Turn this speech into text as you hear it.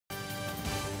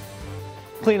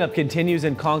Cleanup continues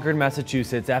in Concord,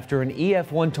 Massachusetts after an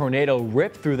EF1 tornado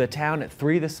ripped through the town at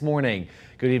 3 this morning.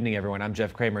 Good evening, everyone. I'm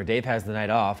Jeff Kramer. Dave has the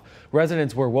night off.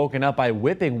 Residents were woken up by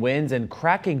whipping winds and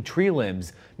cracking tree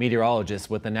limbs. Meteorologists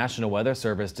with the National Weather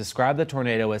Service described the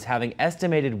tornado as having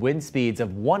estimated wind speeds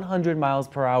of 100 miles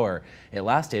per hour. It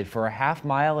lasted for a half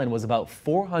mile and was about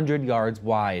 400 yards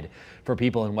wide. For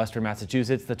people in western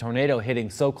Massachusetts, the tornado hitting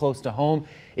so close to home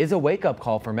is a wake-up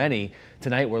call for many.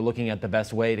 Tonight, we're looking at the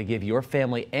best way to give your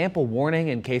family ample warning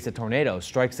in case a tornado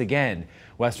strikes again.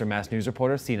 Western Mass News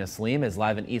reporter Seena Sleem is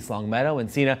live in East Longmeadow. And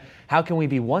Seena, how can we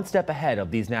be one step ahead of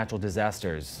these natural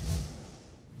disasters?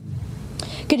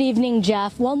 Good evening,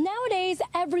 Jeff. Well, nowadays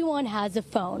everyone has a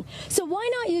phone, so why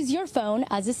not use your phone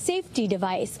as a safety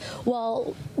device?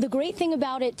 Well, the great thing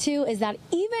about it too is that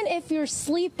even if you're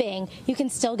sleeping, you can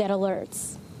still get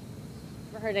alerts.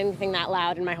 I've never heard anything that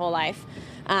loud in my whole life.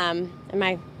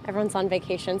 Everyone's on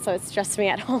vacation, so it's just me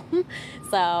at home.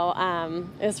 So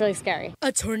it was really scary.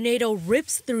 A tornado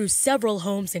rips through several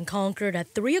homes in Concord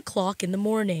at 3 o'clock in the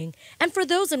morning. And for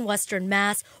those in Western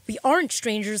Mass, we aren't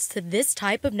strangers to this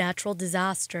type of natural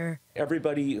disaster.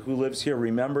 Everybody who lives here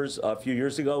remembers a few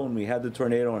years ago when we had the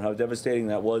tornado and how devastating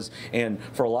that was. And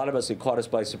for a lot of us, it caught us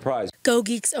by surprise.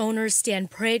 GoGeeks owner Stan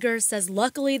Prager says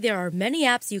luckily there are many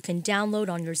apps you can download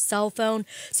on your cell phone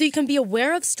so you can be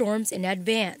aware of storms in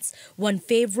advance. One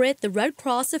favorite, the Red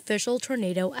Cross official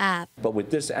tornado app. But with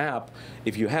this app,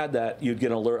 if you had that, you'd get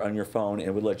an alert on your phone and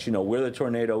it would let you know where the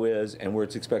tornado is and where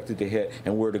it's expected to hit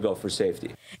and where to go for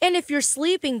safety. And if you're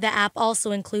sleeping, the app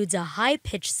also includes a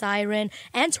high-pitched siren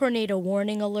and tornado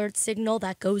warning alert signal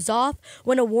that goes off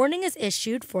when a warning is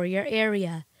issued for your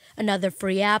area. Another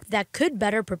free app that could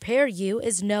better prepare you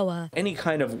is NOAA. Any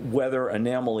kind of weather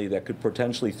anomaly that could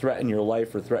potentially threaten your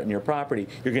life or threaten your property,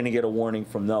 you're going to get a warning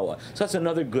from NOAA. So that's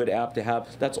another good app to have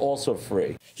that's also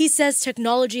free. He says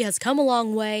technology has come a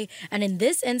long way, and in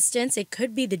this instance, it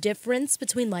could be the difference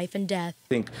between life and death. I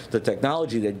think the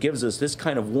technology that gives us this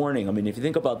kind of warning, I mean, if you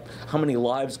think about how many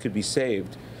lives could be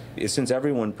saved, since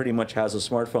everyone pretty much has a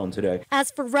smartphone today. As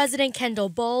for resident Kendall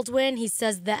Baldwin, he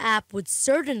says the app would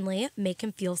certainly make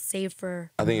him feel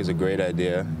safer. I think it's a great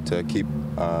idea to keep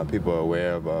people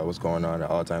aware of what's going on at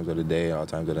all times of the day and all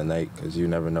times of the night, because you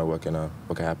never know what can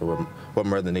happen, what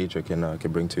Mother Nature can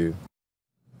bring to you.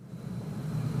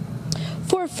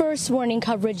 For first warning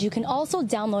coverage, you can also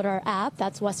download our app,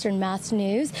 that's Western Mass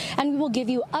News, and we will give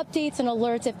you updates and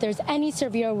alerts if there's any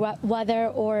severe weather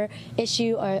or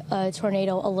issue or a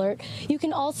tornado alert. You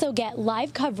can also get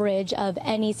live coverage of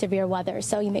any severe weather,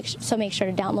 so make sure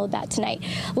to download that tonight.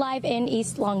 Live in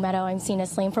East Longmeadow, I'm Seena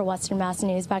Sleem for Western Mass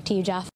News. Back to you, Jeff.